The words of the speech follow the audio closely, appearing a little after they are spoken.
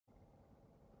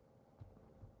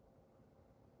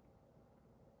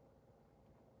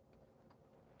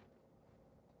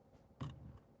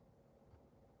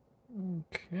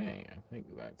Okay, I think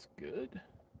that's good.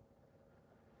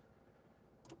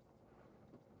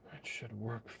 That should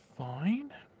work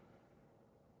fine.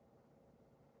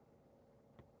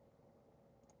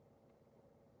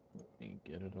 Let me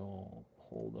get it all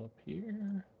pulled up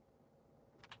here.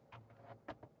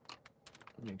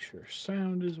 Make sure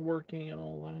sound is working and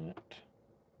all that.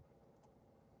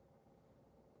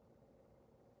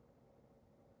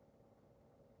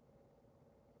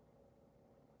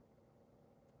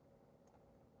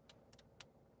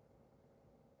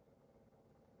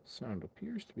 Sound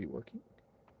appears to be working.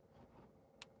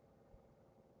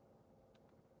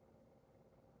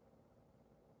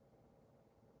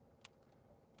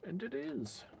 And it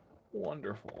is.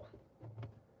 Wonderful.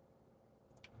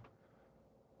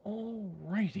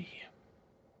 Alrighty.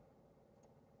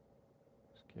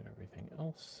 Let's get everything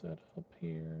else set up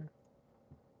here.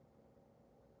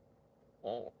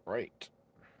 Alright.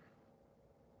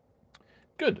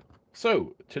 Good.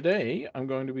 So, today I'm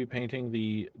going to be painting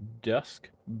the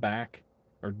Duskback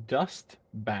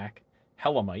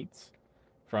Helamites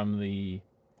from the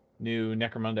new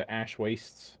Necromunda Ash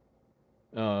Wastes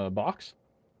box.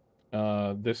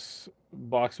 This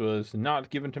box was not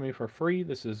given to me for free.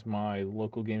 This is my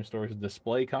local game store's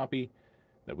display copy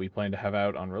that we plan to have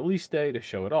out on release day to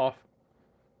show it off.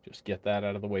 Just get that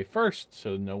out of the way first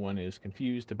so no one is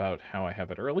confused about how I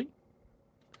have it early.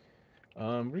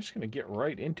 We're just going to get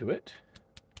right into it.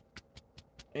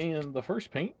 And the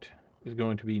first paint is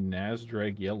going to be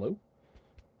Nazdrag Yellow.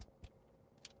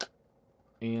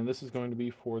 And this is going to be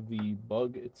for the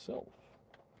bug itself.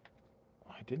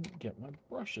 I didn't get my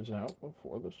brushes out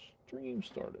before the stream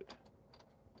started.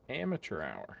 Amateur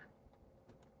hour.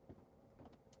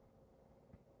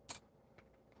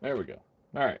 There we go.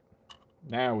 Alright.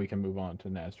 Now we can move on to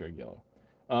Nazdrag Yellow.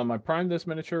 I primed this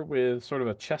miniature with sort of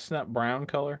a chestnut brown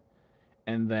color,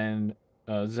 and then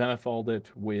zenithalled it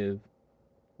with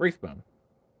Wraithbone.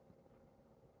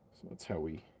 So that's how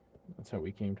we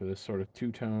came to this sort of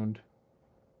two-toned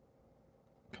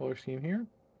color scheme here.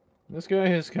 And this guy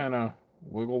is kind of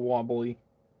wiggle wobbly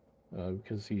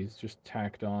because he's just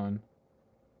tacked on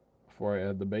before I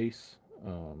add the base.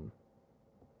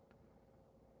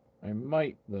 I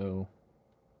might glue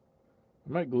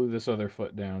this other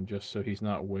foot down just so he's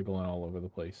not wiggling all over the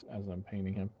place as I'm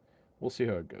painting him. We'll see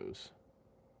how it goes.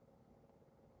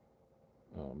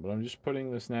 But I'm just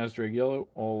putting this Nazdrag Yellow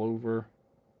all over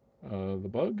the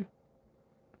bug.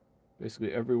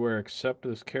 Basically everywhere except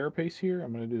this carapace here.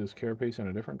 I'm going to do this carapace in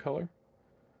a different color.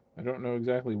 I don't know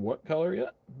exactly what color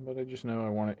yet, but I just know I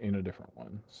want it in a different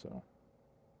one. So,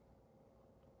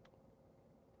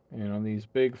 and on these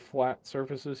big flat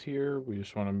surfaces here, we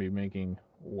just want to be making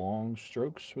long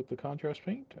strokes with the contrast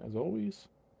paint, as always,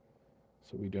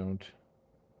 so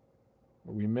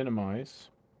we minimize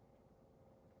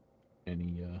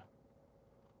any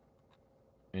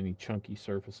chunky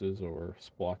surfaces or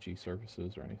splotchy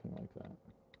surfaces or anything like that.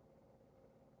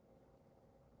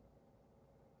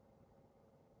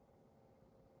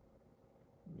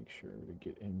 Make sure to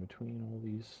get in between all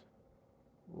these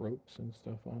ropes and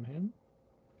stuff on him.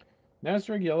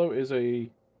 Nazdrag Yellow is I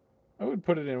would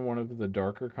put it in one of the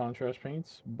darker contrast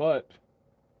paints, but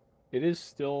it is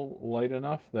still light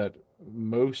enough that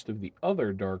most of the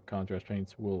other dark contrast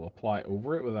paints will apply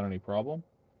over it without any problem.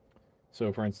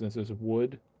 So for instance, this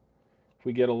wood, if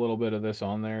we get a little bit of this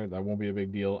on there, that won't be a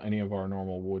big deal. Any of our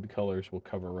normal wood colors will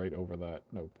cover right over that,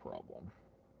 no problem.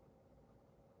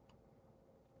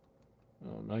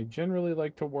 I generally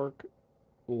like to work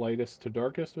lightest to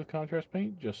darkest with contrast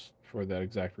paint, just for that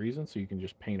exact reason, so you can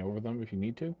just paint over them if you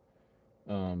need to.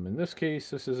 In this case,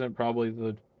 this isn't probably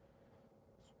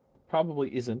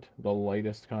isn't the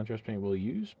lightest contrast paint we'll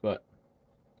use, but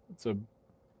it's a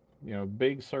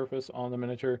big surface on the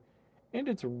miniature, and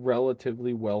it's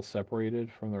relatively well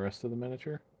separated from the rest of the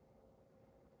miniature.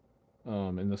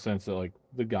 In the sense that like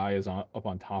the guy is up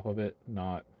on top of it,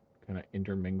 not kind of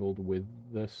intermingled with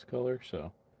this color.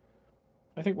 So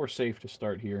I think we're safe to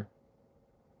start here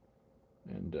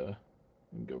and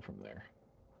go from there.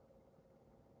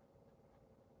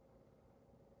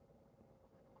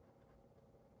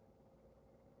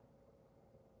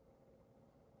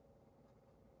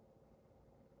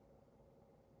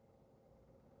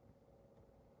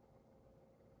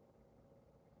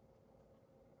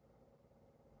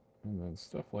 And then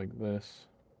stuff like this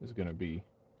is going to be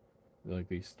like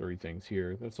these three things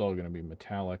here. That's all going to be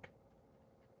metallic.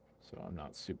 So I'm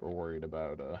not super worried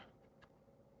about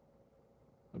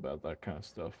that kind of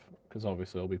stuff, because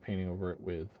obviously I'll be painting over it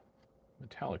with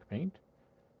metallic paint,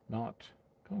 not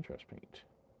contrast paint.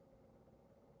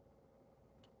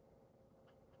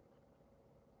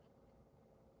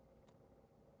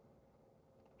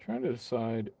 trying to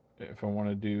decide if I want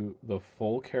to do the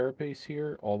full carapace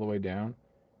here all the way down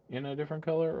in a different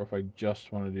color, or if I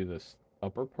just want to do this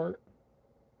upper part.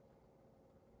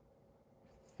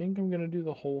 I think I'm going to do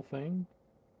the whole thing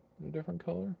in a different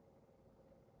color.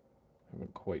 I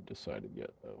haven't quite decided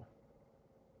yet, though.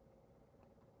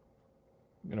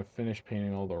 I'm going to finish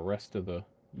painting all the rest of the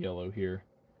yellow here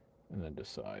and then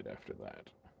decide after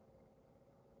that.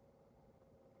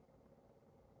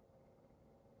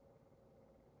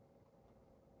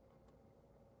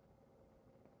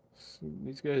 So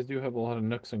these guys do have a lot of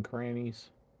nooks and crannies.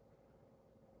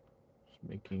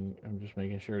 I'm just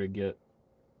making sure to get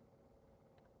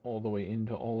all the way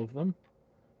into all of them.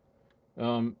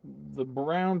 The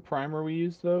brown primer we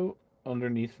use, though,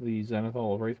 underneath the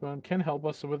Zenithal of Wraithbone can help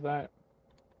us with that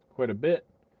quite a bit.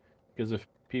 Because if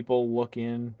people look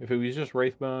in, if it was just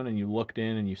Wraithbone and you looked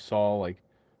in and you saw, like,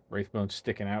 Wraithbone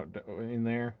sticking out in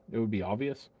there, it would be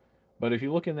obvious. But if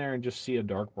you look in there and just see a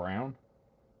dark brown,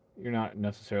 you're not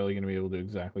necessarily going to be able to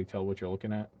exactly tell what you're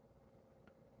looking at.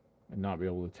 And not be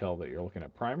able to tell that you're looking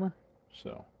at primer.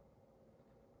 So,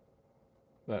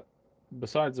 that,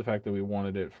 besides the fact that we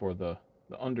wanted it for the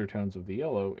undertones of the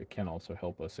yellow, it can also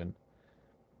help us in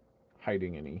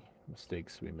hiding any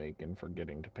mistakes we make in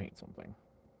forgetting to paint something.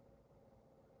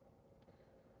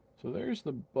 So there's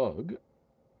the bug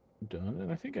done,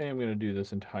 and I think I am going to do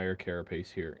this entire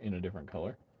carapace here in a different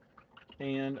color.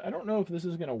 And I don't know if this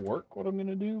is going to work, what I'm going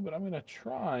to do, but I'm going to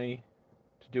try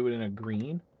to do it in a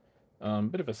green.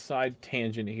 Bit of a side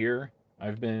tangent here.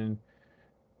 I've been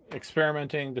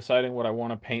experimenting, deciding what I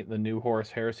want to paint the new Horus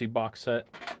Heresy box set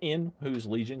in, whose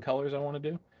Legion colors I want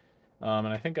to do. And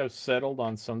I think I've settled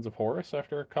on Sons of Horus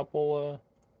after a couple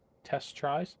test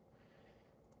tries.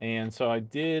 And so I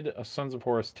did a Sons of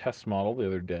Horus test model the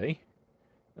other day.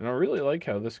 And I really like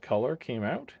how this color came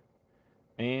out.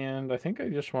 And I think I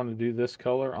just want to do this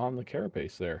color on the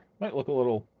carapace there. Might look a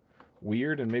little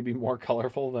weird and maybe more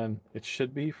colorful than it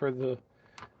should be for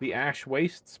the ash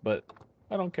wastes, but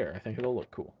I don't care. I think it'll look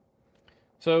cool.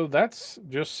 So that's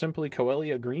just simply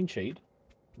Coelia Green Shade,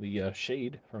 the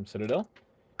shade from Citadel.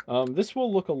 This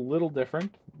will look a little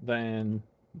different than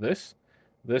this.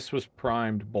 This was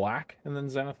primed black and then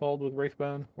Zenithal with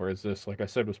Wraithbone, whereas this, like I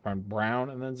said, was primed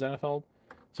brown and then Zenithal.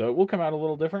 So it will come out a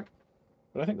little different,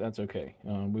 but I think that's okay.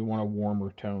 We want a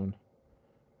warmer tone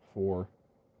for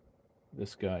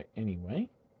this guy anyway.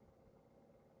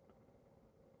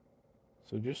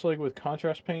 So just like with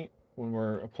contrast paint, when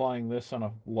we're applying this on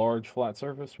a large flat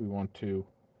surface, we want to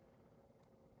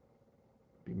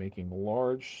be making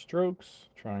large strokes,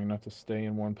 trying not to stay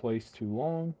in one place too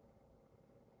long.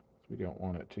 We don't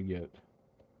want it to get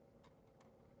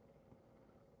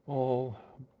all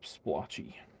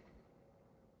splotchy.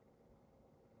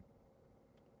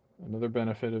 Another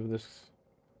benefit of this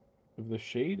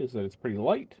shade is that it's pretty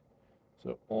light.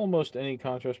 So almost any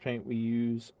contrast paint we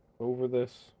use over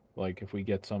this, like if we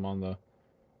get some on the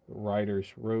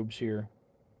rider's robes here,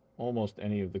 almost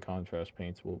any of the contrast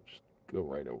paints will just go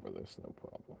right over this, no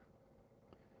problem.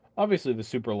 Obviously the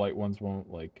super light ones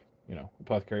won't, like, you know,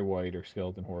 Apothecary White or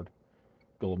Skeleton Horde,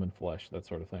 Guilliman Flesh, that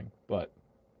sort of thing. But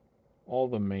all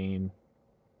the main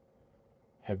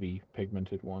heavy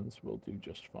pigmented ones will do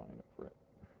just fine over it.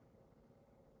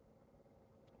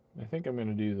 I think I'm going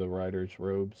to do the rider's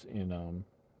robes in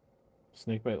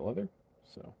snakebite leather,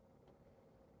 so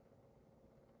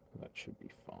that should be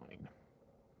fine.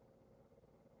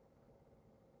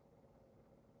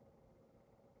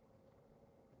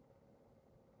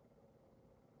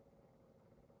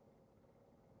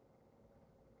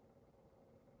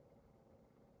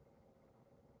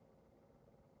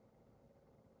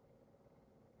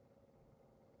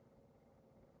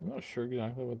 I'm not sure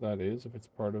exactly what that is, if it's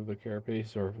part of the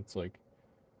carapace or if it's like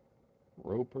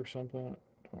rope or something.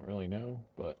 I don't really know,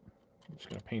 but I'm just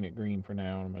going to paint it green for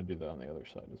now, and I'm going to do that on the other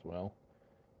side as well,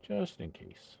 just in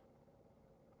case.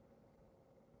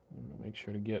 I'm going to make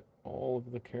sure to get all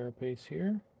of the carapace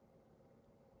here.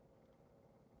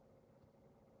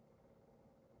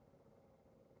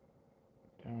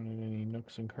 Down at any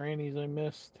nooks and crannies I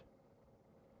missed.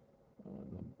 On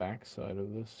the back side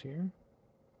of this here.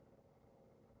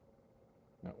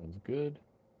 That one's good.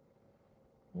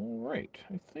 Alright,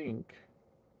 I think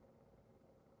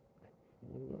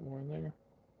a little bit more in there.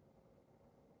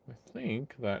 I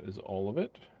think that is all of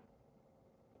it.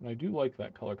 And I do like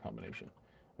that color combination.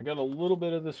 I got a little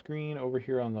bit of this green over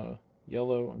here on the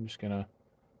yellow. I'm just going to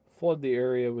flood the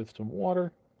area with some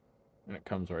water, and it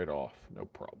comes right off, no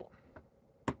problem.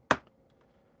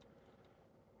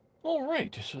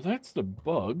 Alright, so that's the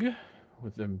bug,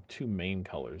 with them two main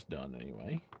colors done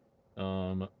anyway.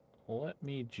 Let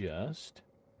me just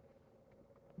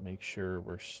make sure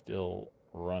we're still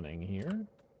running here.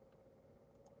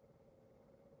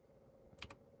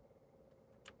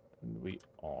 And we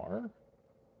are.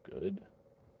 Good.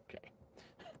 Okay.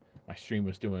 My stream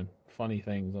was doing funny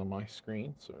things on my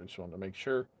screen, so I just wanted to make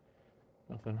sure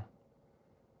nothing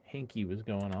hinky was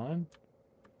going on.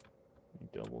 Let me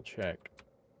double check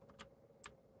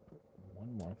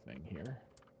one more thing here.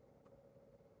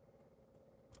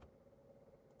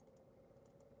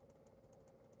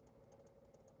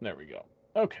 There we go.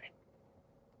 Okay.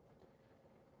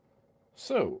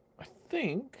 So, I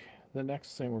think the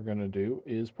next thing we're going to do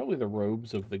is probably the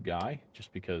robes of the guy,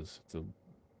 just because it's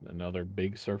another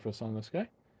big surface on this guy.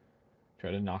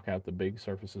 Try to knock out the big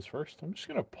surfaces first. I'm just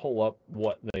going to pull up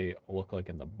what they look like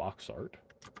in the box art.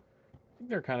 I think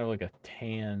they're kind of like a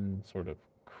tan, sort of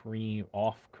cream,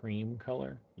 off cream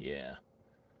color. Yeah.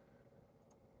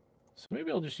 So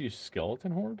maybe I'll just use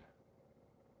Skeleton Horde.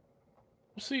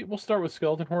 We'll see. We'll start with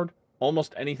Skeleton Horde.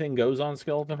 Almost anything goes on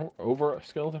over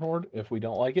Skeleton Horde if we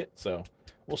don't like it. So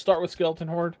we'll start with Skeleton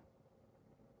Horde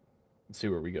and see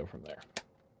where we go from there.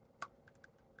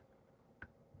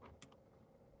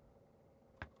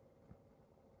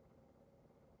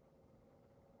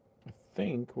 I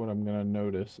think what I'm going to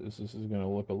notice is this is going to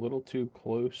look a little too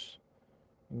close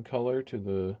in color to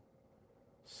the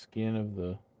skin of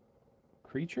the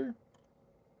creature,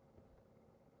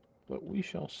 but we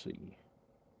shall see.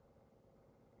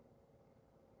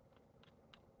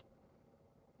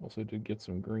 Also did get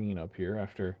some green up here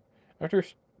after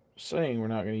saying we're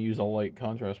not going to use a light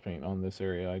contrast paint on this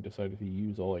area. I decided to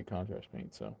use a light contrast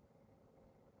paint, so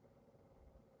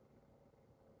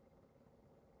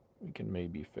we can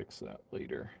maybe fix that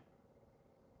later.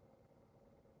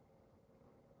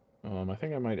 I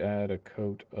think I might add a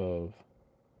coat of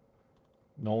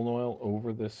Nuln Oil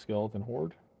over this Skeleton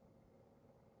Horde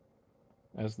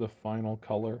as the final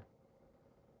color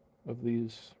of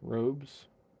these robes,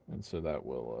 and so that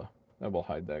will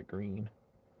hide that green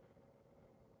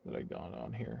that I got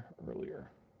on here earlier.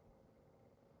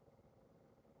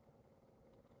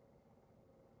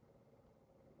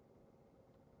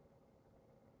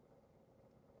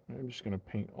 I'm just going to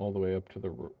paint all the way up to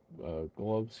the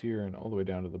gloves here and all the way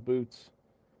down to the boots.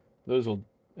 Those will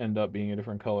end up being a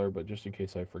different color, but just in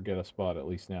case I forget a spot, at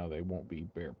least now they won't be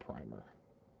bare primer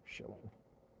showing.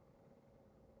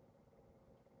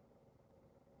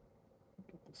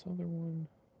 Get this other one.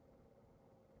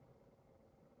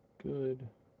 Good.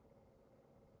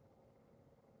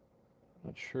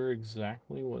 Not sure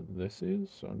exactly what this is,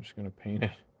 so I'm just going to paint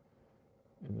it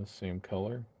in the same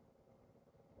color.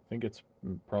 I think it's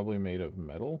probably made of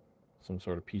metal, some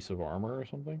sort of piece of armor or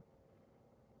something.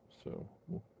 So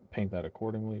we'll paint that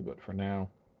accordingly, but for now,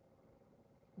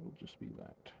 it'll just be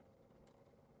that.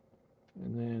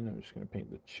 And then I'm just going to paint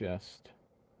the chest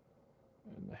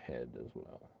and the head as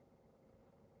well.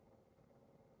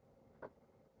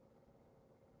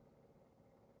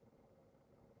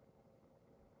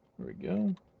 There we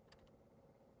go.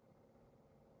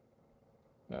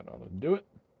 That ought to do it.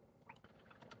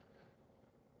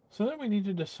 So then we need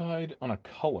to decide on a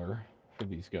color for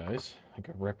these guys, like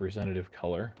a representative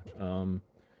color,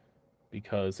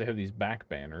 because they have these back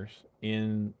banners.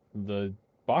 In the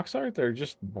box art, they're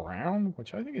just brown,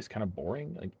 which I think is kind of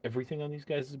boring. Like, everything on these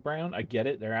guys is brown. I get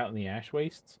it, they're out in the ash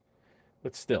wastes,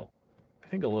 but still, I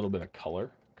think a little bit of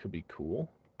color could be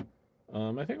cool.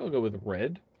 I think I'll go with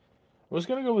red. I was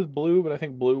going to go with blue, but I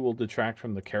think blue will detract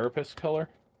from the carapace color.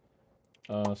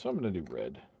 So I'm going to do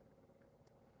red.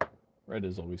 Red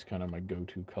is always kind of my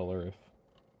go-to color if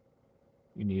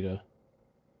you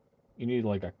need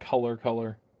like a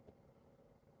color.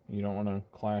 You don't want to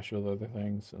clash with other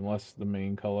things unless the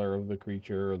main color of the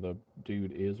creature or the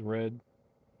dude is red.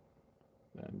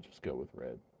 Then just go with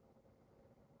red.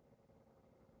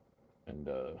 And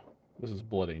this is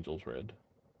Blood Angels red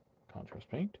contrast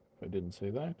paint, if I didn't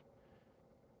say that.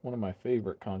 One of my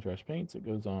favorite contrast paints. It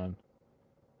goes on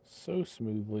so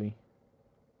smoothly.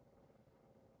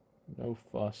 No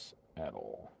fuss at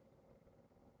all.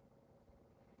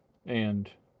 And,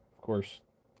 of course,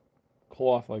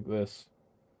 cloth like this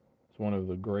is one of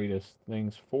the greatest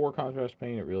things for contrast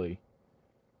paint. It really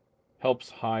helps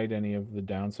hide any of the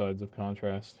downsides of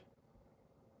contrast.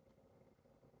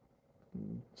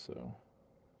 So,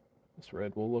 this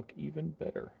red will look even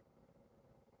better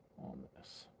on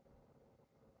this.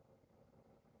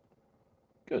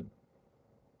 Good.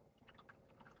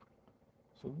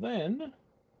 So then,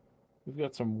 we've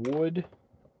got some wood,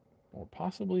 or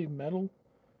possibly metal,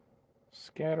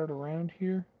 scattered around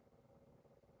here.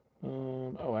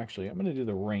 Oh, actually, I'm going to do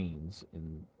the reins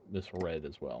in this red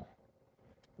as well.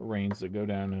 The reins that go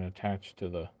down and attach to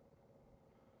the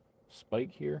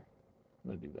spike here.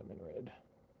 I'm going to do them in red.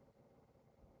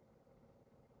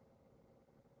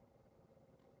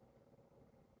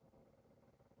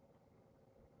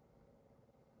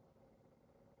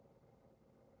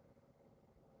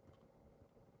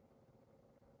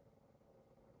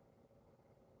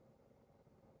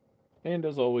 And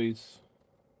as always,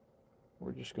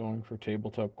 we're just going for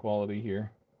tabletop quality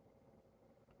here.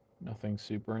 Nothing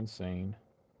super insane.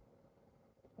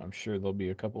 I'm sure there'll be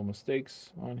a couple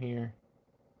mistakes on here.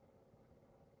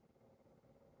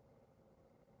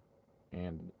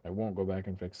 And I won't go back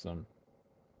and fix them.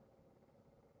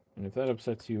 And if that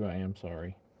upsets you, I am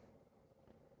sorry.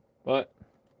 But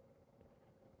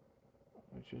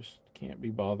I just can't be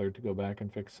bothered to go back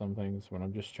and fix some things when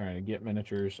I'm just trying to get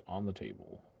miniatures on the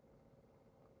table.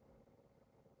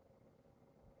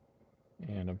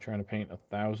 And I'm trying to paint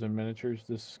 1,000 miniatures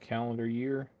this calendar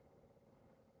year.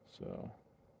 So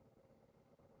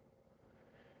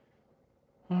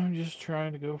I'm just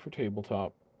trying to go for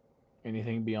tabletop.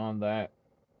 Anything beyond that,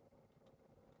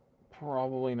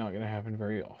 probably not going to happen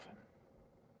very often.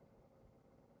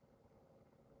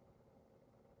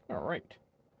 All right.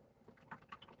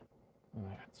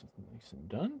 That's nice and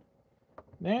done.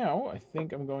 Now, I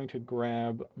think I'm going to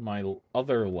grab my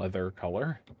other leather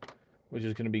color, which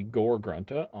is going to be Gore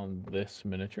Grunta on this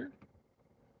miniature.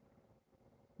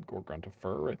 Gore Grunta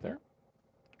fur right there.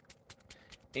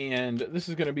 And this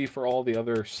is going to be for all the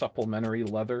other supplementary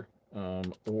leather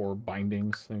or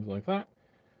bindings, things like that.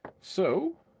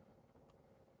 So,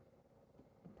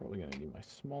 I'm probably going to need my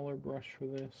smaller brush for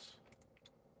this.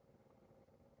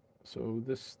 So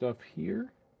this stuff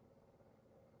here,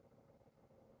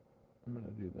 I'm going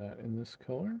to do that in this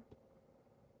color.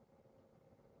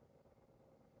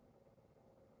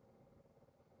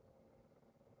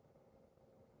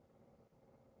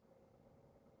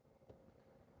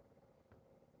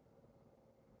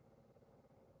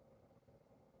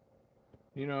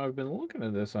 You know, I've been looking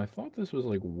at this. I thought this was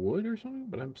like wood or something,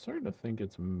 but I'm starting to think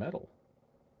it's metal.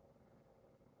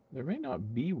 There may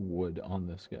not be wood on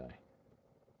this guy.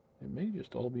 It may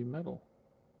just all be metal.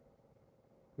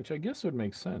 Which I guess would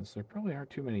make sense. There probably aren't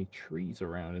too many trees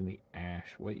around in the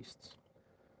ash wastes.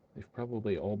 They've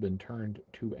probably all been turned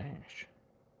to ash.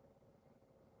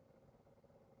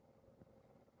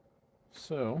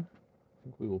 So, I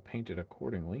think we will paint it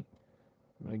accordingly.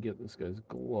 I'm going to get this guy's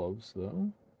gloves,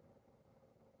 though.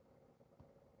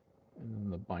 And then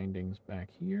the bindings back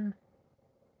here.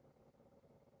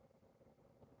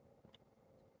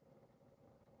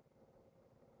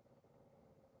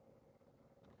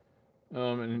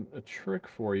 And a trick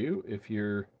for you, if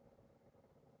you're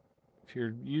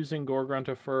using Gore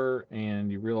Grunta fur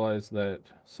and you realize that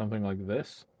something like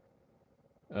this,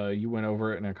 you went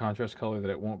over it in a contrast color that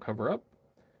it won't cover up,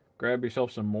 grab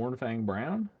yourself some Mournfang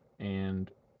Brown and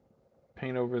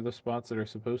paint over the spots that are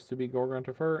supposed to be Gore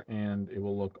Grunta fur, and it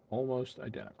will look almost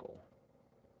identical.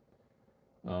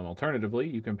 Alternatively,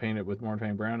 you can paint it with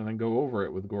Mournfang Brown and then go over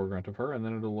it with Gore Grunta fur, and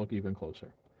then it'll look even closer.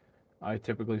 I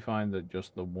typically find that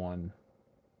just the one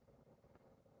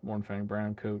Mournfang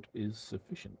Brown coat is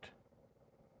sufficient.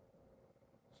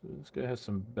 So this guy has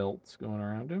some belts going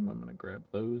around him. I'm going to grab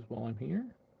those while I'm here.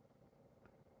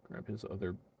 Grab his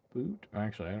other boot.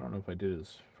 Actually, I don't know if I did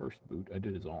his first boot. I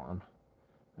did his arm.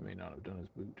 I may not have done his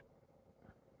boot.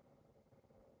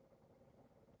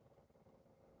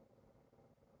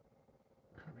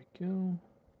 There we go.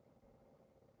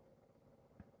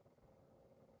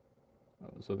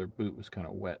 Oh, his other boot was kind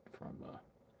of wet from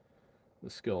the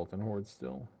skeleton horde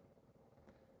still.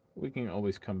 We can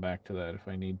always come back to that if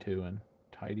I need to and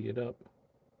tidy it up.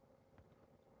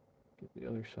 Get the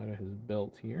other side of his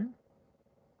belt here.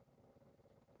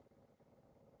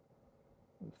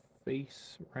 The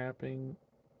face wrapping,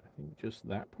 I think just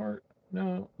that part.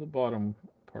 No, the bottom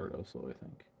part also, I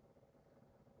think.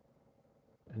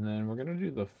 And then we're going to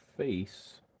do the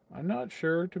face. I'm not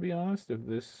sure, to be honest, if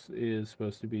this is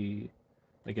supposed to be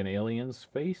like an alien's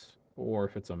face or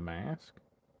if it's a mask.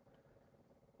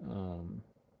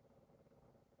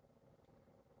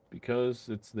 Because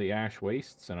it's the ash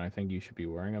wastes, and I think you should be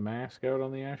wearing a mask out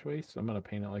on the ash wastes, I'm going to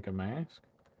paint it like a mask.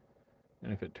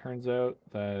 And if it turns out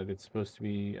that it's supposed to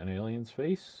be an alien's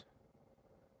face,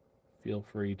 feel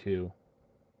free to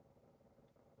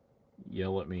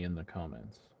yell at me in the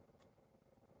comments.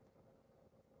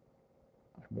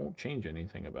 I won't change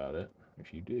anything about it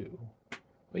if you do,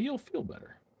 but you'll feel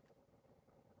better.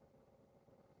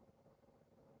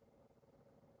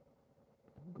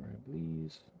 Grab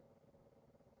these.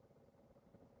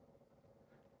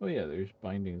 Oh yeah, there's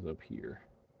bindings up here.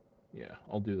 Yeah,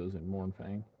 I'll do those in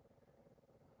Mournfang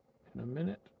in a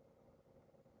minute.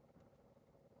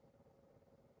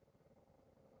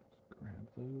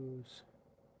 those.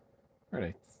 All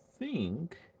right, I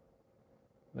think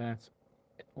that's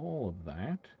all of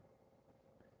that.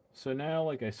 So now,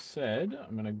 like I said,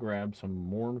 I'm going to grab some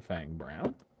Mournfang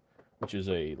Brown, which is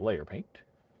a layer paint,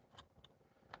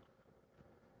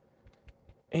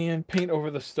 and paint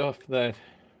over the stuff that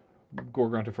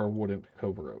Gorgontifer wouldn't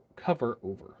cover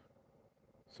over.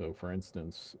 So, for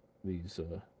instance, these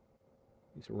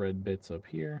red bits up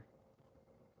here.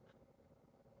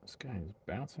 This guy is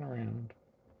bouncing around.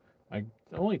 I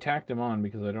only tacked him on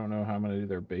because I don't know how I'm going to do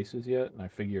their bases yet, and I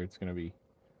figure it's going to be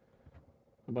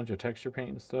a bunch of texture paint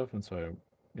and stuff, and so I'm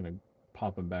going to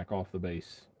pop him back off the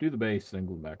base, do the base, then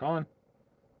glue back on.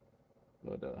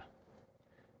 But it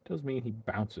does mean he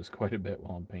bounces quite a bit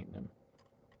while I'm painting him.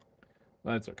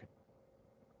 But that's okay.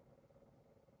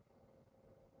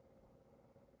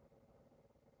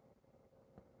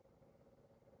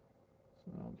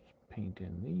 So I'll just paint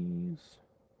in these.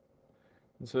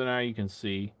 And so now you can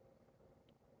see,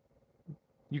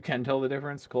 you can tell the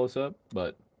difference close up,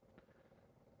 but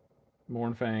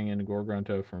Mournfang and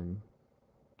Gorgrunta from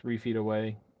 3 feet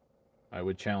away, I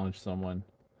would challenge someone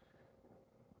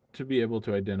to be able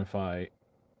to identify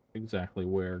exactly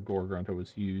where Gorgrunta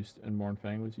was used and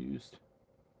Mournfang was used.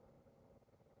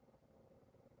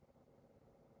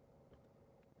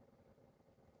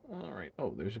 Alright,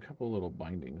 oh, there's a couple little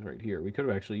bindings right here. We could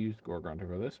have actually used Gorgrunta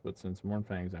for this, but since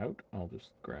Mournfang's out, I'll just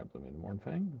grab them in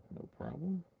Mournfang. No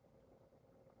problem.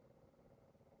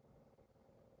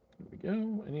 There we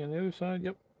go. Any on the other side?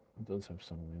 Yep, it does have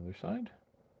some on the other side.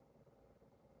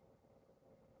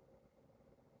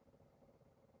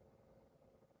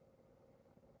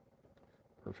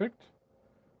 Perfect.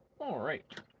 Alright.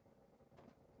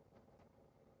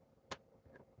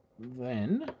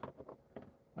 Then,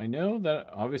 I know that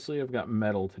obviously I've got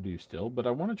metal to do still, but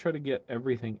I want to try to get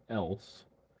everything else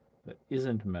that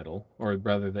isn't metal, or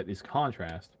rather that is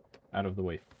contrast, out of the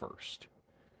way first.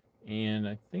 And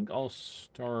I think I'll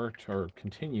start, or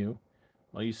continue,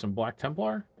 I'll use some Black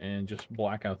Templar and just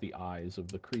black out the eyes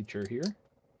of the creature here.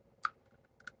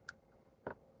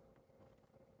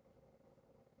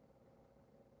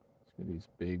 Let's get these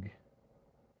big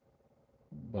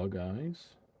bug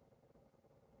eyes.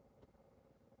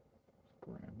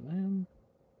 Grab them.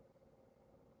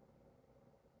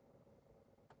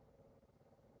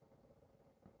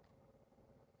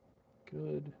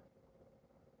 Good.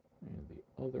 And the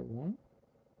other one.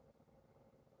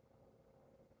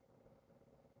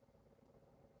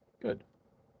 Good.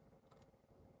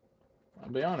 I'll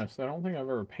be honest, I don't think I've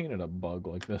ever painted a bug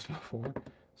like this before,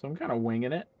 so I'm kind of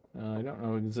winging it. I don't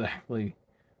know exactly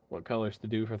what colors to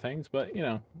do for things, but, you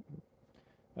know,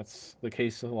 that's the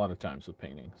case a lot of times with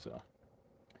painting, so.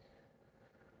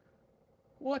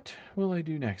 What will I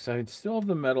do next? I still have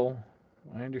the metal.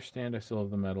 I understand I still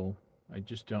have the metal. I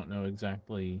just don't know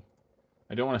exactly.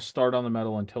 I don't want to start on the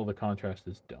metal until the contrast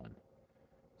is done.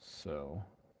 So.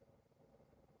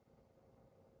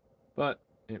 But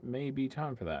it may be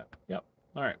time for that. Yep.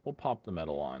 All right, we'll pop the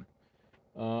metal on.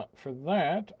 For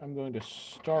that, I'm going to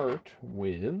start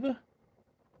with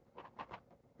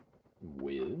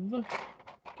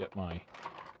get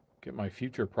my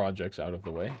future projects out of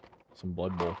the way. Some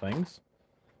Blood Bowl things.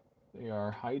 They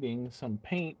are hiding some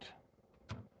paint,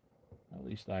 at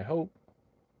least I hope.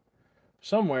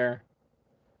 Somewhere,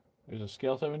 there's a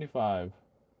scale 75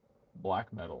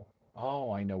 black metal.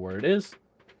 Oh, I know where it is.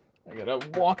 I gotta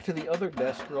walk to the other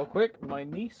desk real quick. My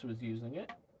niece was using it,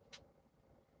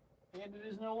 and it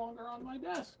is no longer on my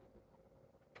desk.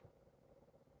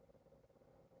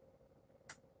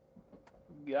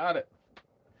 Got it.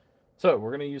 So,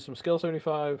 we're gonna use some scale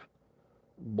 75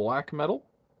 black metal.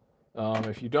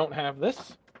 If you don't have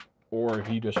this, or if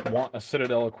you just want a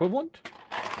Citadel equivalent,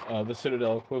 the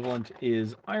Citadel equivalent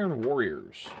is Iron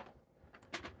Warriors.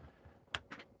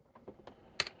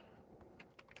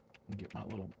 Get my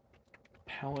little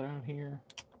palette out here.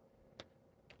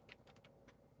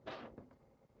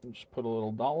 And just put a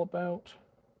little dollop out.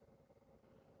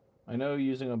 I know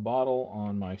using a bottle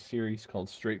on my series called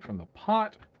Straight from the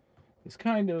Pot is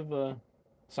kind of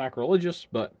sacrilegious,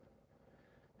 but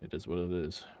it is what it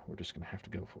is. We're just going to have to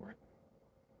go for it.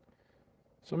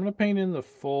 So I'm going to paint in the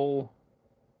full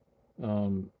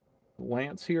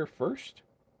lance here first.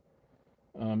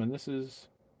 And this is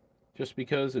just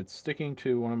because it's sticking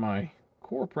to one of my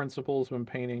core principles when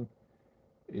painting,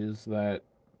 is that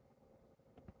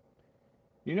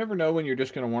you never know when you're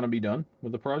just going to want to be done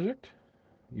with the project.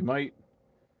 You might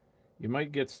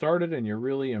get started and you're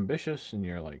really ambitious and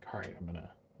you're like, all right, I'm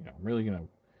really going to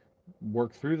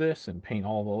work through this and paint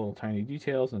all the little tiny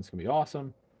details and it's gonna be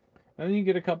awesome. And then you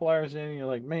get a couple hours in and you're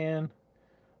like, man,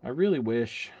 I really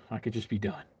wish I could just be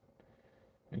done.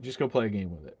 and just go play a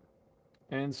game with it.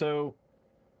 And so,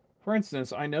 for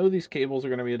instance, I know these cables are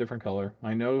going to be a different color.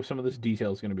 I know some of this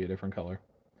detail is going to be a different color.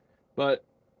 But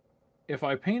if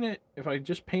I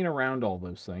just paint around all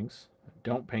those things,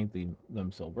 don't paint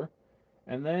them silver,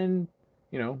 and then,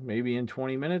 maybe in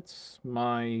 20 minutes,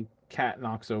 my cat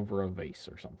knocks over a vase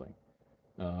or something.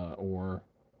 Or,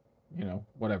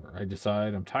 whatever. I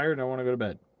decide I'm tired and I want to go to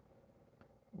bed.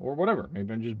 Or whatever.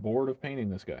 Maybe I'm just bored of painting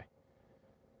this guy.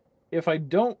 If I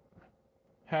don't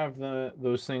have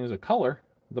those things a color,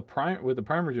 with the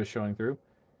primer just showing through,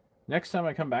 next time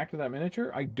I come back to that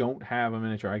miniature, I don't have a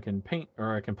miniature I can paint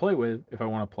or I can play with if I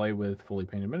want to play with fully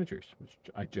painted miniatures, which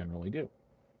I generally do.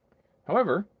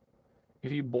 However,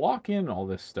 if you block in all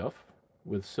this stuff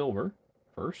with silver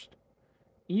first,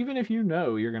 even if you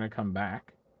know you're going to come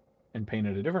back and paint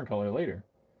it a different color later,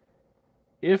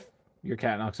 if your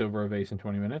cat knocks over a vase in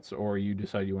 20 minutes, or you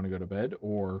decide you want to go to bed,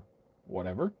 or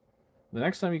whatever, the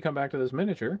next time you come back to this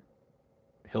miniature,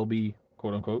 he'll be,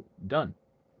 quote unquote, done.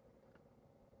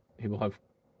 He will have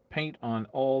paint on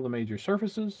all the major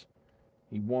surfaces.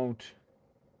 He won't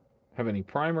have any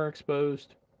primer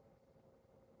exposed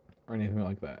or anything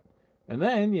like that. And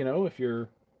then, if your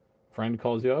friend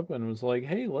calls you up and was like,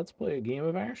 hey, let's play a game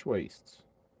of Ash Wastes.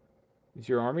 Is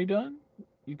your army done?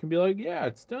 You can be like, yeah,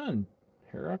 it's done.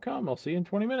 Here I come. I'll see you in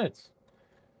 20 minutes.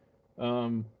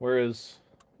 Whereas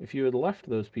if you had left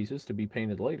those pieces to be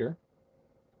painted later,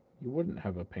 you wouldn't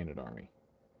have a painted army.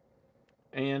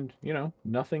 And,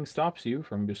 nothing stops you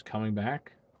from just coming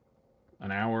back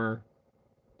an hour,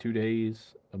 2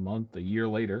 days, a month, a year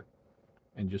later,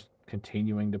 and just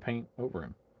continuing to paint over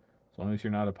him. As long as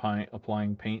you're not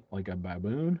applying paint like a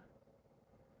baboon,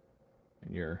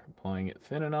 and you're applying it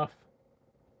thin enough,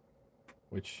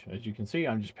 which, as you can see,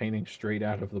 I'm just painting straight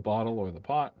out of the bottle or the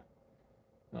pot.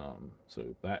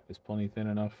 So that is plenty thin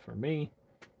enough for me.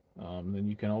 Then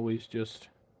you can always just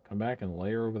come back and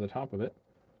layer over the top of it.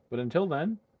 But until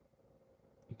then,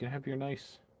 you can have your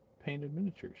nice painted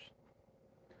miniatures.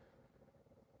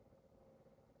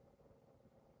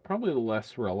 Probably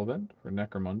less relevant for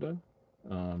Necromunda.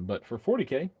 But for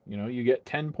 40k, you get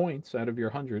 10 points out of your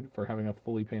 100 for having a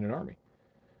fully painted army.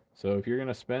 So if you're going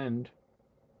to spend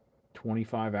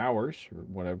 25 hours or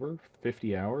whatever,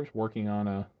 50 hours working on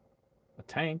a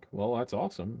tank, well, that's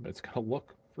awesome. It's going to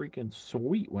look freaking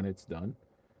sweet when it's done.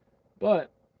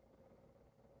 But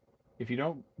if you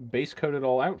don't base coat it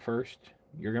all out first,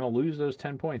 you're going to lose those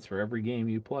 10 points for every game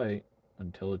you play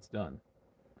until it's done.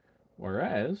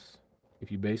 Whereas,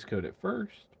 if you base coat it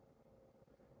first,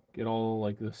 get all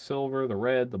like the silver, the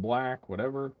red, the black,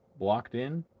 whatever, blocked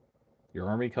in, your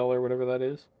army color, whatever that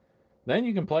is, then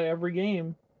you can play every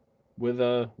game with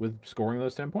scoring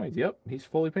those 10 points. Yep, he's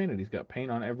fully painted. He's got paint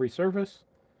on every surface.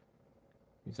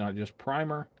 He's not just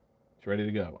primer. He's ready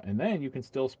to go. And then you can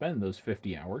still spend those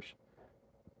 50 hours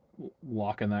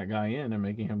locking that guy in and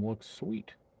making him look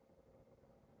sweet.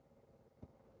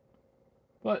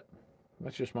 But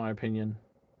that's just my opinion.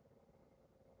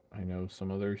 I know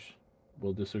some others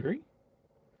will disagree.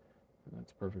 And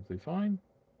that's perfectly fine.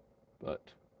 But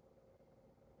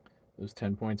those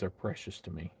 10 points are precious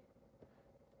to me.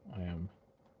 I'm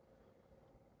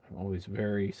always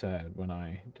very sad when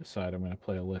I decide I'm going to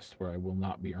play a list where I will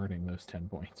not be earning those 10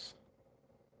 points.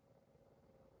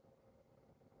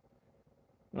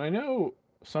 I know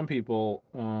some people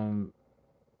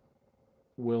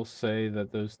will say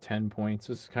that those 10 points,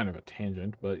 this is kind of a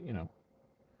tangent, but,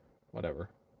 whatever.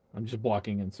 I'm just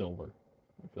blocking in silver.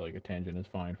 I feel like a tangent is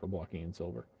fine for blocking in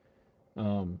silver.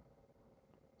 Some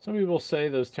people say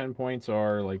those 10 points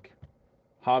are like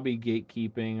hobby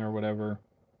gatekeeping or whatever.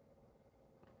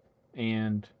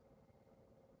 And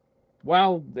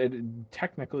while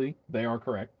technically they are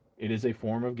correct, it is a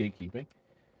form of gatekeeping.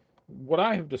 What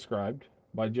I have described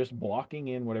by just blocking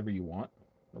in whatever you want,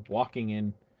 or blocking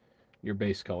in your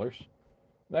base colors,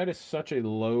 that is such a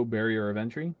low barrier of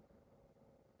entry.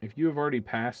 If you have already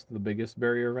passed the biggest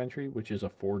barrier of entry, which is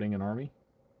affording an army,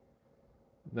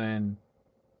 then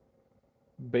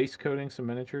base coating some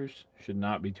miniatures should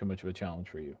not be too much of a challenge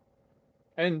for you.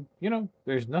 And,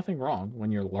 there's nothing wrong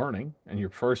when you're learning and you're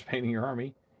first painting your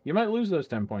army. You might lose those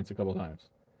 10 points a couple times.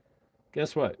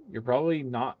 Guess what? You're probably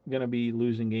not going to be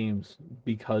losing games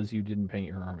because you didn't paint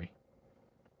your army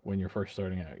when you're first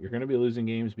starting out. You're going to be losing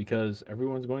games because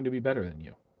everyone's going to be better than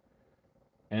you.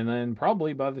 And then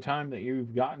probably by the time that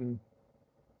you've gotten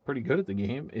pretty good at the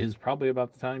game is probably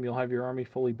about the time you'll have your army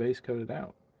fully base coated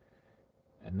out.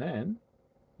 And then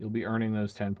you'll be earning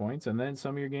those 10 points, and then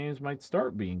some of your games might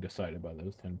start being decided by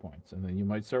those 10 points. And then you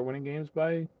might start winning games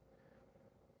by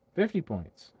 50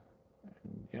 points.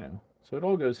 So it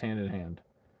all goes hand in hand.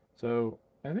 So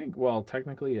I think, well,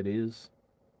 technically it is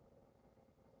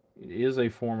a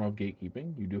form of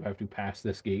gatekeeping. You do have to pass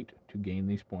this gate to gain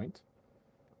these points.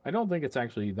 I don't think it's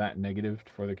actually that negative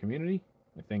for the community.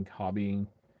 I think hobbying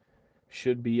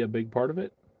should be a big part of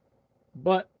it.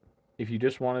 But if you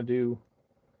just want to do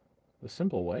the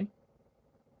simple way,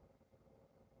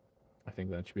 I think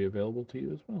that should be available to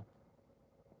you as well.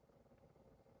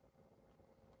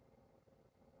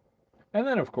 And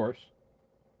then, of course,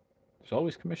 there's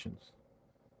always commissions.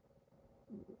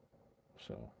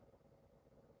 So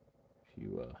if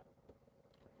you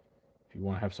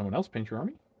want to have someone else paint your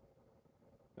army,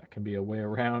 that can be a way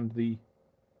around the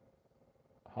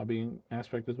hobbying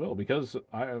aspect as well. Because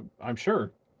I'm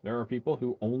sure there are people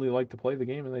who only like to play the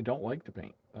game and they don't like to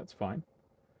paint. That's fine.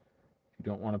 If you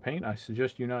don't want to paint, I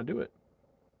suggest you not do it.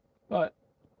 But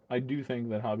I do think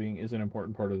that hobbying is an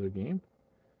important part of the game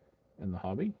and the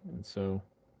hobby. And so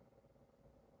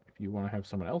if you want to have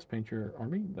someone else paint your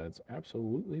army, that's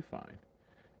absolutely fine.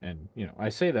 And, I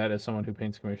say that as someone who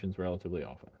paints commissions relatively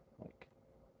often.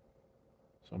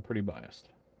 So I'm pretty biased.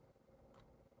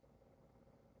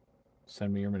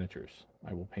 Send me your miniatures.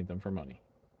 I will paint them for money.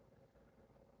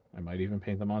 I might even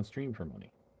paint them on stream for money.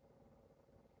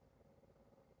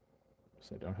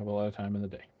 So I don't have a lot of time in the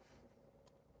day.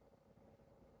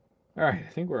 Alright,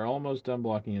 I think we're almost done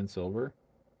blocking in silver.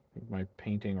 I think my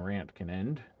painting rant can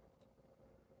end.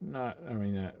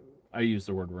 I use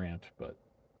the word rant, but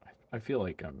I feel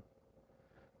like I'm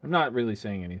not really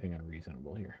saying anything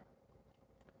unreasonable here.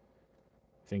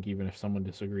 I think even if someone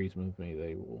disagrees with me,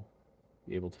 they will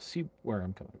be able to see where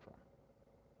I'm coming from.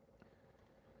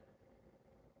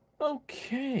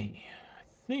 Okay, I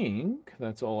think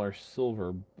that's all our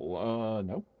silver.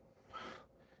 Nope.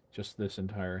 Just this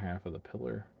entire half of the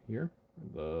pillar here.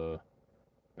 The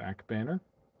back banner.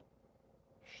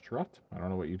 Strut? I don't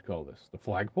know what you'd call this. The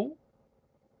flagpole?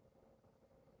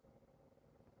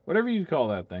 Whatever you'd call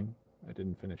that thing. I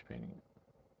didn't finish painting it.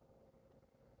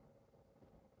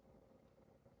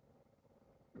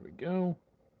 There we go.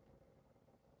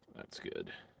 That's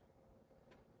good.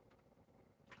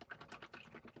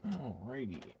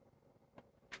 Alrighty.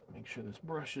 Make sure this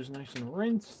brush is nice and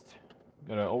rinsed.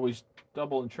 Gotta always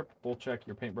double and triple check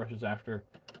your paintbrushes after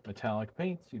metallic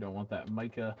paints. You don't want that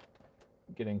mica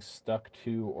getting stuck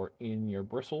to or in your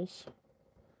bristles.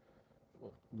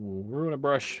 Will ruin a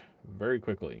brush very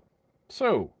quickly.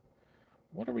 So,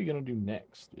 what are we going to do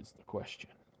next is the question.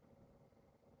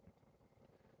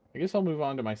 I guess I'll move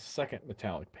on to my second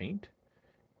metallic paint.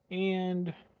 And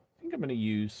I think I'm going to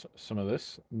use some of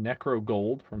this Necro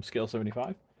Gold from Scale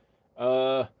 75.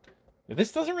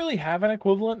 This doesn't really have an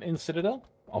equivalent in Citadel.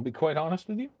 I'll be quite honest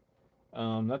with you.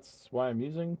 That's why I'm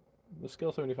using the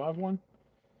Scale 75 one.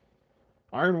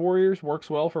 Iron Warriors works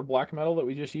well for black metal that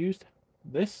we just used.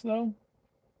 This, though,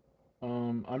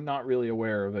 I'm not really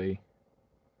aware of an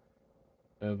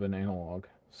analog,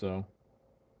 so.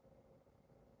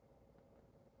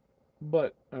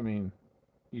 But, I mean,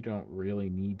 you don't really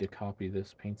need to copy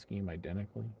this paint scheme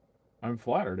identically. I'm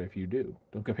flattered if you do,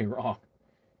 don't get me wrong.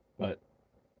 But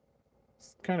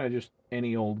it's kind of just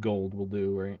any old gold will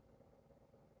do, right?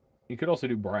 You could also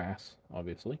do brass,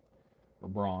 obviously, or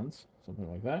bronze, something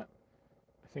like that.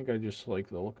 I think I just like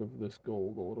the look of this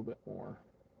gold a little bit more.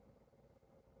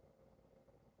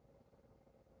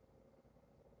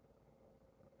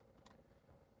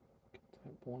 Get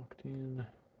that blocked in.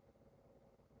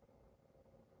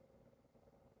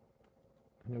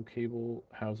 No cable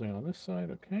housing on this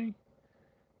side, okay.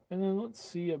 And then let's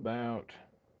see about...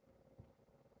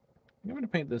 I'm going to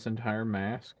paint this entire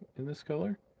mask in this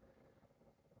color.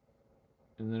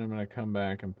 And then I'm going to come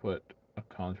back and put a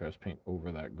contrast paint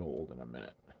over that gold in a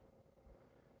minute. I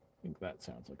think that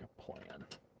sounds like a plan.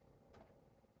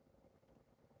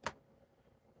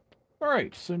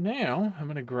 Alright, so now I'm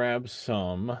going to grab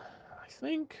some, I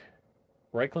think,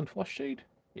 Reichland Flush Shade?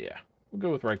 Yeah, we'll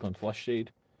go with Reichland Flush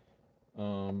Shade.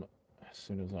 As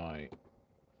soon as I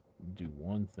do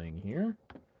one thing here,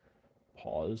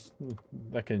 pause.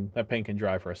 That paint can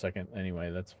dry for a second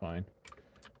anyway, that's fine.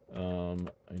 I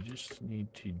just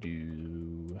need to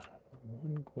do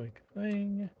one quick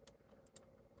thing.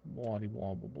 Blah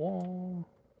blah blah blah.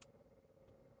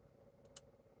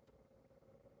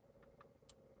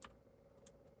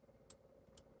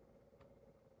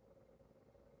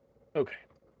 Okay.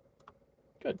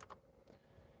 Good.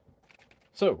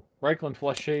 So, Reichland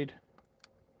Flush Shade.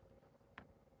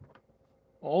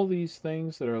 All these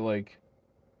things that are like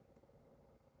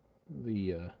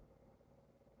the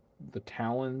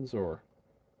talons, or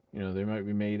they might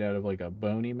be made out of like a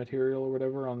bony material or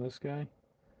whatever on this guy.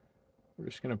 We're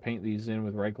just going to paint these in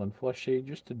with Reichland Flush Shade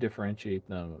just to differentiate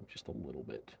them just a little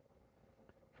bit.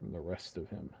 from the rest of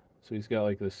him. So he's got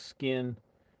like this skin,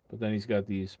 but then he's got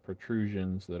these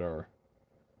protrusions that are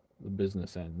the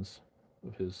business ends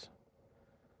of his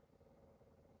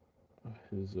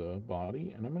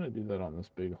body. And I'm going to do that on this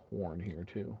big horn here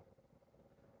too.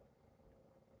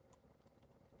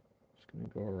 Just going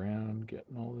to go around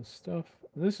getting all this stuff.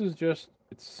 This is just,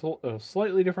 it's a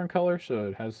slightly different color, so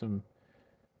it has some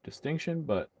distinction,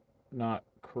 but not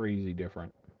crazy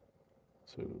different.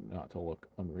 So not to look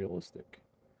unrealistic.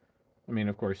 I mean,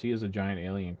 of course, he is a giant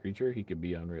alien creature. He could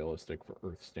be unrealistic for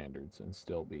Earth standards and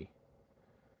still be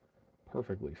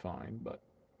perfectly fine, but...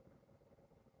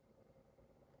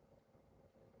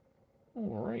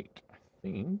 Alright, I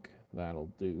think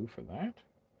that'll do for that.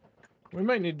 We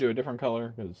might need to do a different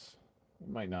color, because it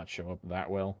might not show up that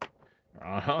well.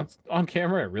 On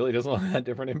camera, it really doesn't look that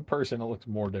different. In person, it looks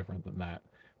more different than that.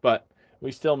 But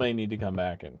we still may need to come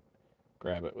back and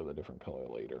grab it with a different color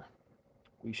later.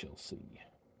 We shall see.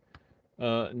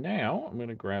 Now, I'm going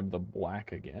to grab the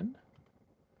black again.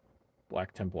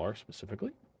 Black Templar,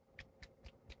 specifically.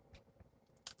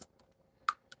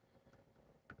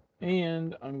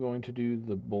 And I'm going to do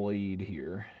the blade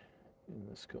here in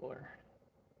this color.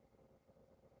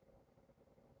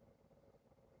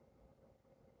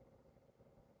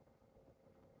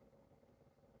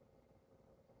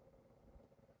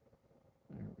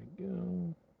 There we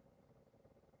go.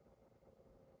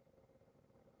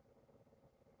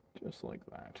 Just like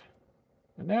that.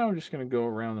 And now I'm just going to go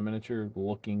around the miniature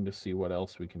looking to see what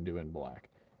else we can do in black.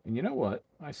 And you know what?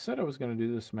 I said I was going to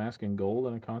do this mask in gold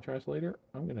and a contrast later.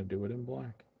 I'm going to do it in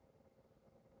black.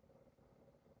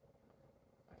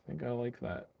 I think I like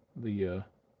that. The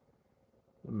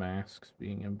masks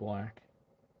being in black.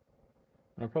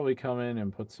 I'll probably come in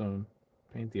and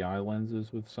paint the eye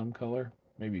lenses with some color.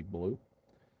 Maybe blue.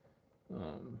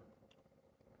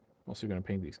 Also going to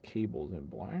paint these cables in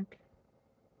black.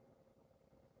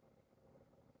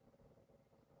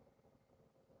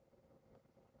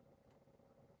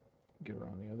 Get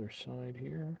around the other side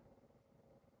here.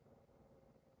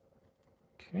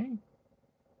 Okay.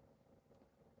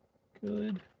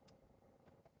 Good.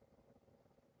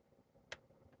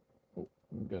 Oh,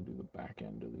 we've got to do the back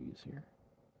end of these here.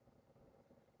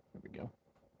 There we go.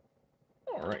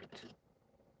 All right.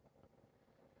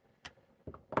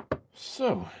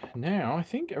 So, now I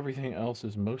think everything else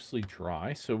is mostly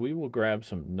dry, so we will grab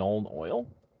some Nuln Oil.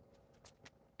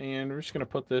 And we're just going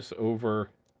to put this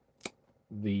over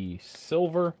the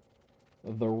silver,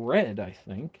 the red, I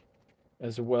think,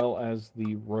 as well as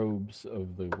the robes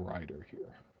of the rider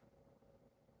here.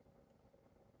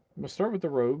 I'm going to start with the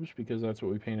robes because that's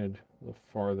what we painted the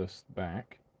farthest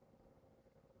back.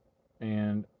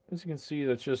 And as you can see,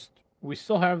 that's just, we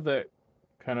still have that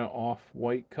kind of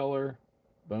off-white color,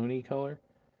 bony color,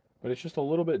 but it's just a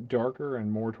little bit darker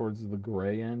and more towards the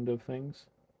gray end of things.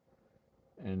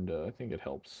 And I think it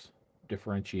helps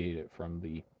differentiate it from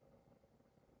the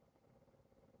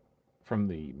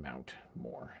mount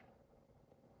more.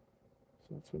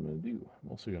 So that's what I'm going to do.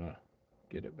 I'm also going to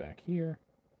get it back here.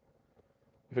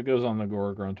 If it goes on the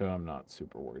Gorgrunta, I'm not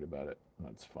super worried about it.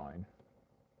 That's fine.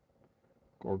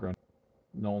 Gorgrunta,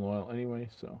 Nuln Oil anyway,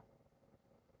 so.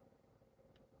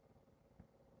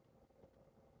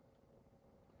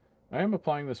 I am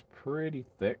applying this pretty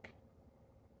thick.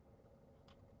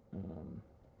 So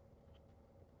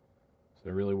I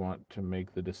really want to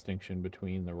make the distinction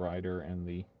between the rider and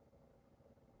the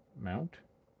mount.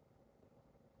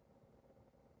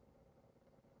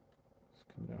 Let's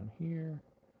come down here.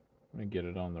 I'm going to get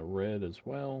it on the red as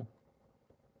well.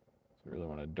 So I really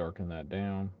want to darken that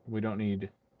down. We don't need...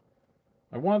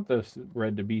 I want this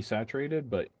red to be saturated,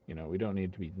 but, you know, we don't need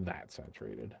it to be that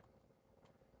saturated.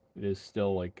 It is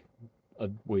still like a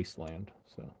wasteland,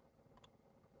 so...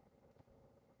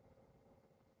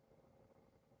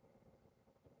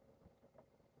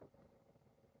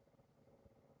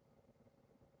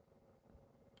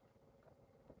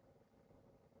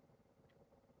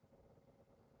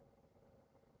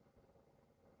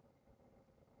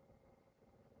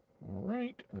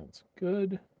 Alright, that's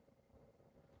good.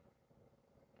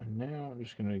 And now I'm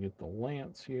just going to get the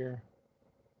lance here.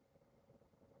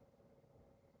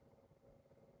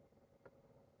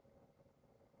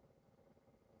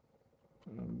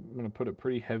 I'm going to put it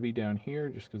pretty heavy down here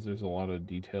just because there's a lot of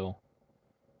detail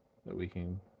that we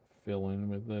can fill in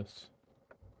with this.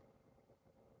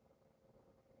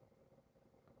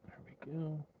 There we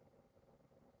go.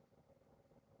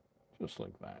 Just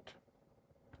like that.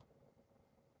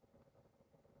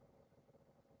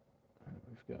 And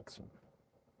we've got some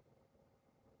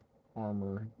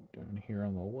armor down here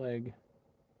on the leg.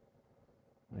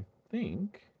 I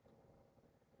think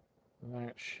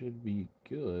That should be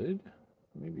good.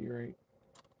 Maybe right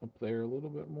up there a little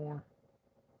bit more.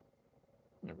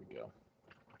 There we go.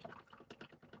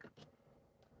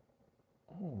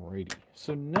 Alrighty.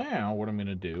 So now what I'm going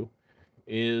to do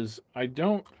is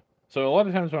so a lot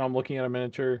of times when I'm looking at a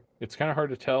miniature, it's kind of hard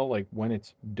to tell like when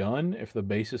it's done if the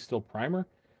base is still primer.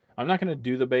 I'm not going to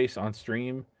do the base on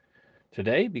stream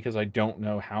today because I don't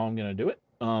know how I'm going to do it.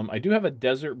 I do have a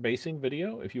desert basing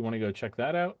video if you want to go check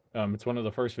that out. It's one of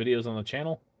the first videos on the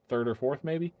channel, third or fourth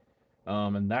maybe.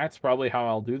 And that's probably how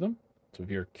I'll do them. So if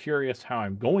you're curious how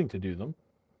I'm going to do them,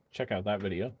 check out that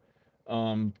video.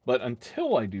 But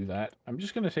until I do that, I'm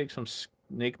just going to take some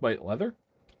snakebite leather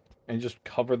and just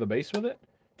cover the base with it,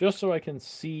 just so I can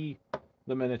see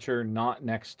the miniature not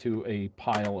next to a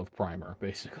pile of primer,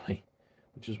 basically,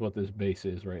 which is what this base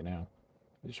is right now.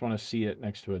 I just want to see it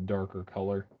next to a darker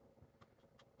color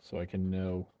so I can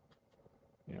know,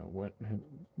 what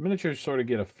miniatures sort of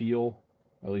get a feel,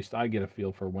 at least I get a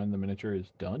feel for when the miniature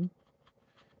is done.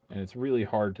 And it's really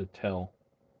hard to tell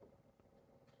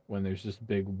when there's this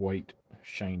big white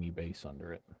shiny base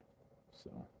under it.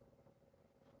 So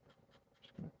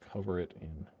just going to cover it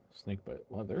in snakebite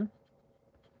leather.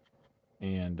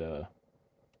 And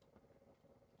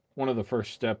one of the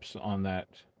first steps on that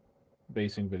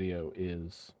basing video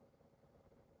is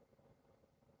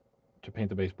to paint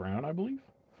the base brown, I believe.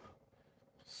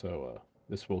 So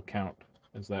this will count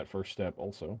as that first step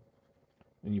also.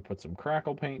 Then you put some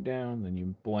crackle paint down, then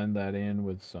you blend that in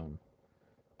with some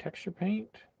texture paint.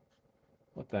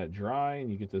 Let that dry, and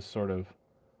you get this sort of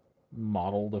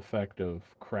mottled effect of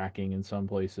cracking in some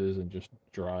places and just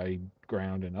dry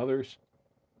ground in others.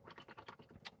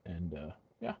 And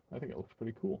yeah, I think it looks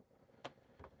pretty cool.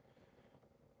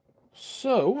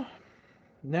 So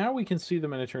now we can see the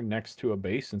miniature next to a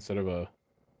base instead of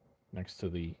next to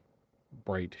the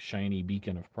bright shiny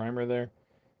beacon of primer there.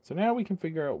 So now we can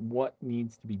figure out what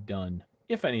needs to be done,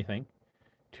 if anything,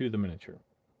 to the miniature.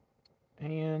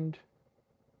 And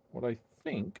what I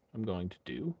think I'm going to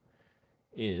do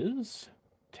is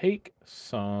take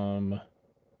some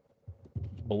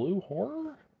blue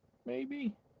horror,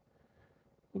 maybe?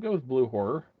 We'll go with blue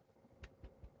horror.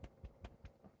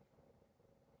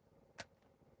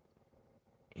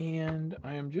 And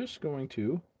I am just going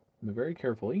to, very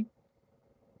carefully,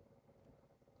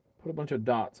 put a bunch of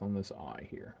dots on this eye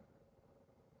here.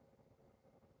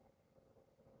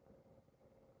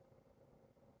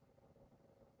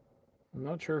 I'm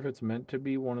not sure if it's meant to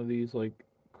be one of these, like,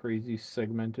 crazy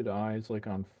segmented eyes like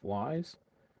on flies,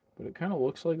 but it kind of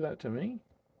looks like that to me.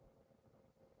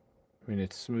 I mean,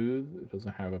 it's smooth. It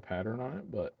doesn't have a pattern on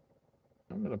it, but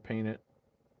I'm going to paint it.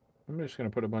 I'm just going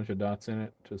to put a bunch of dots in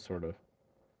it to sort of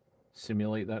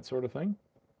simulate that sort of thing.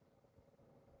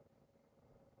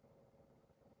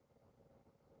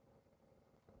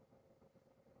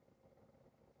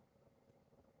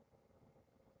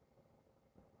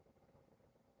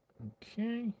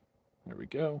 Okay, there we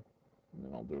go. And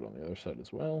then I'll do it on the other side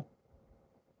as well.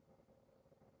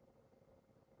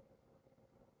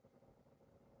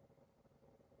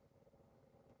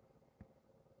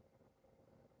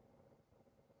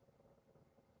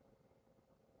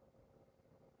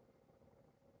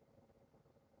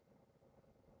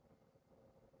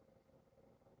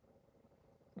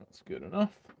 That's good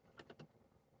enough.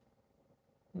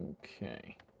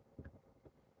 Okay.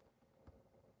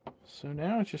 So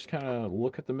now it's just kind of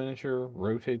look at the miniature,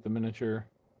 rotate the miniature,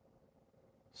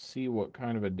 see what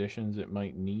kind of additions it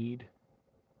might need.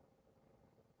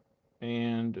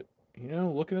 And,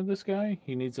 looking at this guy,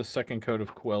 he needs a second coat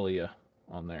of Quellia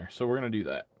on there. So we're going to do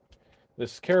that.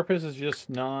 This carapace is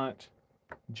just not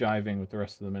jiving with the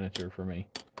rest of the miniature for me.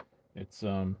 It's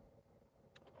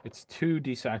too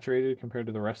desaturated compared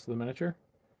to the rest of the miniature.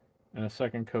 And a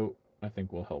second coat, I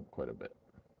think, will help quite a bit.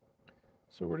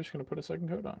 So we're just going to put a second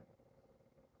coat on.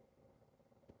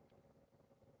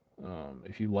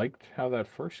 If you liked how that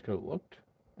first coat looked,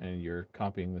 and you're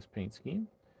copying this paint scheme,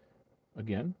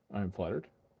 again, I'm flattered.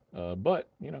 But,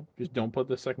 just don't put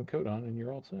the second coat on and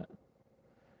you're all set.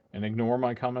 And ignore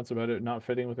my comments about it not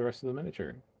fitting with the rest of the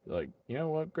miniature. Like, you know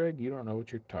what, Greg? You don't know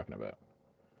what you're talking about.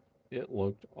 It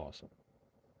looked awesome.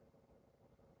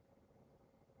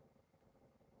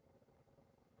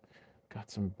 Got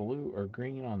some blue or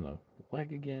green on the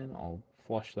leg again. I'll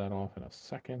flush that off in a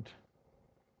second.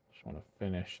 Just want to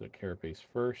finish the carapace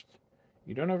first.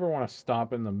 You don't ever want to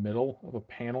stop in the middle of a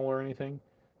panel or anything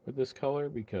with this color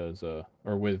because,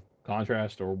 or with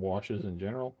contrast or washes in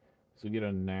general, so you get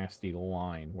a nasty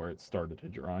line where it started to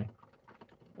dry.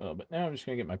 But now I'm just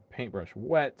going to get my paintbrush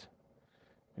wet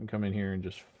and come in here and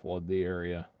just flood the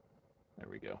area. There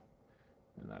we go.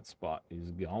 And that spot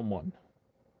is gone one.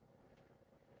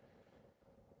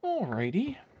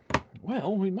 Alrighty.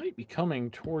 Well, we might be coming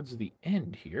towards the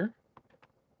end here.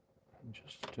 I'm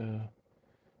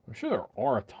sure there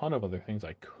are a ton of other things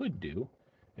I could do.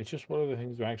 It's just what other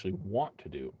things do I actually want to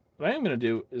do. What I am going to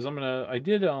do is I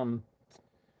did,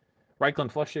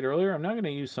 Reichland Flesh Shade earlier. I'm now going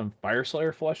to use some Fire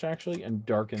Slayer Flesh, actually, and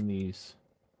darken these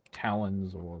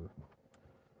talons or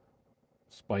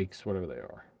spikes, whatever they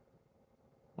are.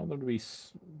 I want them to be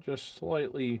just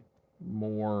slightly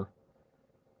more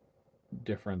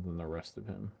different than the rest of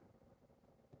him.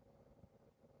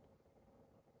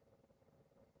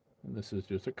 And this is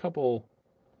just a couple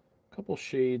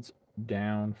shades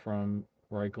down from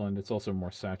Reichland. It's also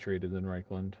more saturated than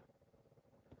Reichland.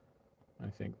 I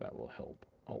think that will help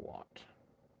a lot.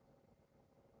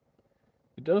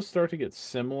 It does start to get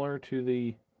similar to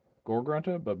the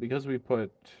Gorgrunta, but because we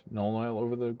put Null Nile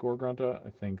over the Gorgrunta, I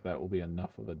think that will be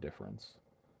enough of a difference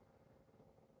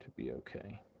to be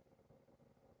okay.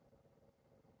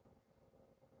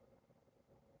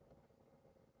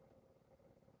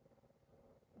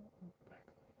 Back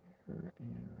here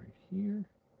and right here.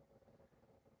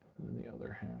 And then the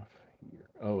other half here.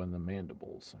 Oh, and the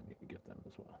mandibles. I need to get them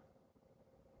as well.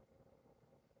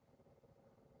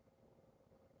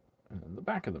 And then the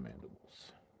back of the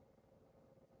mandibles.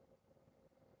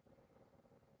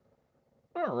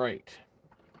 All right.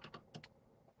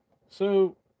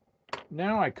 So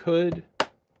now I could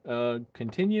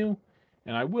continue,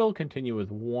 and I will continue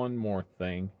with one more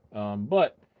thing.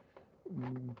 But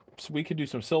so we could do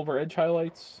some silver edge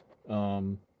highlights.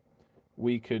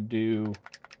 We could do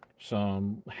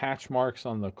some hatch marks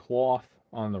on the cloth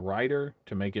on the rider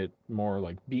to make it more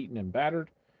like beaten and battered.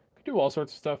 Could do all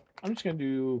sorts of stuff. I'm just going to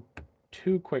do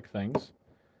two quick things.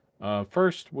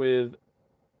 First with,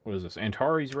 what is this?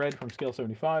 Antares red from scale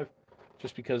 75,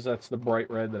 just because that's the bright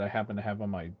red that I happen to have on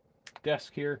my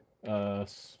desk here.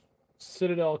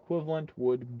 Citadel equivalent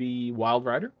would be Wild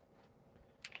Rider.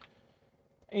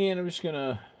 And I'm just going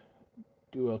to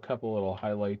do a couple little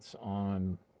highlights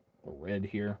on the red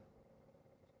here.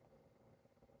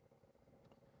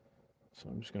 So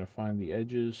I'm just going to find the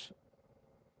edges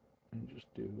and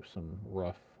just do some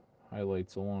rough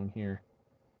highlights along here.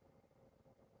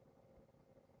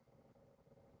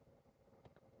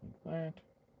 Like that.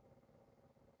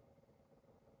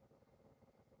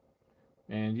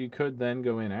 And you could then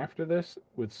go in after this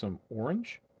with some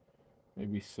orange.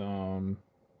 Maybe some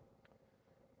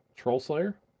Troll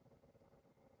Slayer.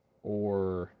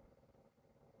 Or...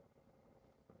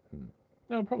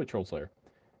 no, probably Troll Slayer.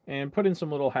 And put in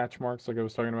some little hatch marks like I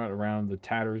was talking about around the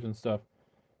tatters and stuff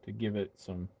to give it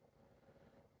some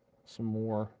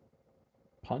more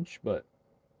punch, but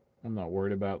I'm not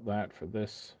worried about that for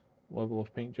this level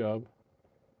of paint job.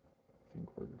 I think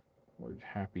we're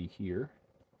happy here.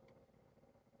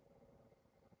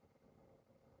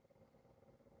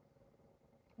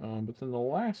 But then the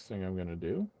last thing I'm going to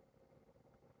do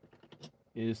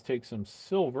is take some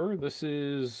silver. This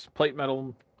is plate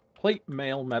mail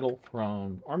metal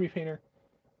from Army Painter.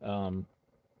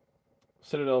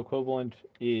 Citadel equivalent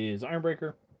is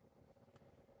Ironbreaker.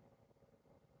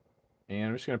 And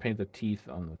I'm just going to paint the teeth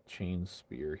on the chain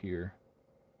spear here.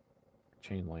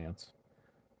 Chain lance.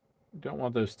 Don't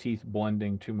want those teeth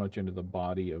blending too much into the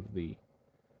body of the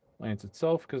lance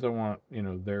itself, because I want, you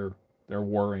know, they're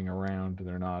whirring around.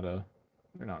 They're not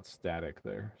static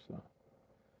there. So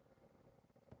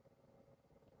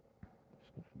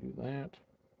just going to do that.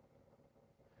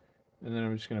 And then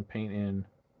I'm just going to paint in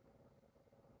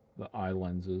the eye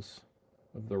lenses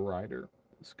of the rider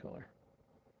this color.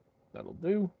 That'll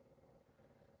do.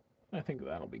 I think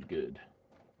that'll be good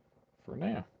for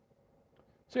now.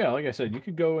 So yeah, like I said, you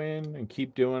could go in and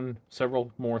keep doing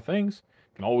several more things.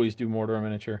 You can always do mortar and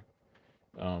miniature.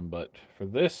 But for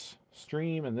this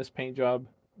stream and this paint job,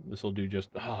 this will do just...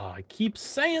 oh, I keep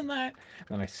saying that.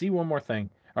 And I see one more thing.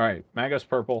 All right, Magos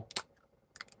Purple.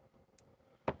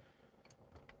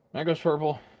 Magos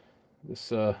Purple.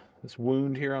 This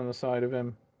wound here on the side of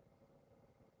him.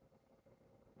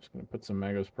 Just going to put some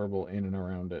Magos Purple in and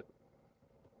around it.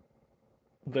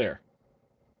 There.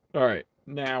 All right,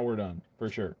 now we're done, for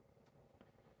sure.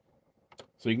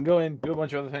 So you can go in, do a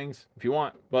bunch of other things if you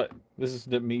want, but this is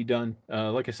me done.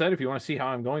 Like I said, if you want to see how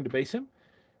I'm going to base him,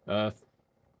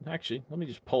 actually, let me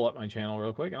just pull up my channel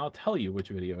real quick, and I'll tell you which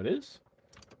video it is.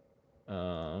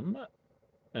 And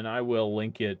I will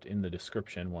link it in the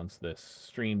description once this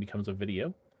stream becomes a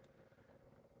video.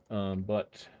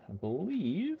 But I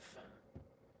believe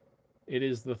it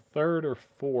is the third or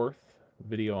fourth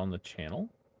video on the channel.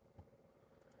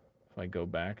 If I go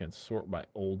back and sort by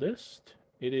oldest,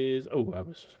 it is... oh, I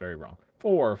was very wrong.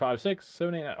 4, 5, 6,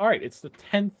 7, 8, 9. All right, it's the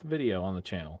 10th video on the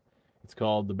channel. It's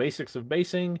called The Basics of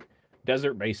Basing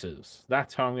Desert Bases.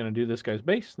 That's how I'm going to do this guy's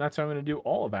base. That's how I'm going to do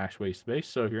all of Ash Waste base.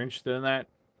 So if you're interested in that,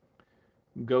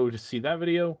 go to see that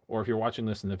video. Or if you're watching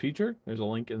this in the future, there's a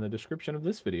link in the description of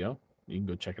this video. You can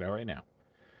go check it out right now.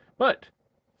 But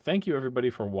thank you everybody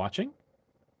for watching.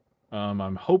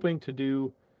 I'm hoping to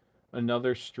do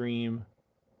another stream,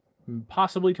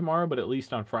 possibly tomorrow, but at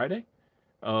least on Friday,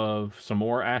 of some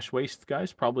more Ash Waste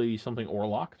guys. Probably something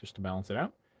Orlock, just to balance it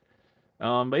out.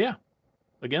 But yeah,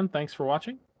 again, thanks for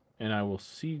watching, and I will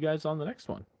see you guys on the next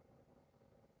one.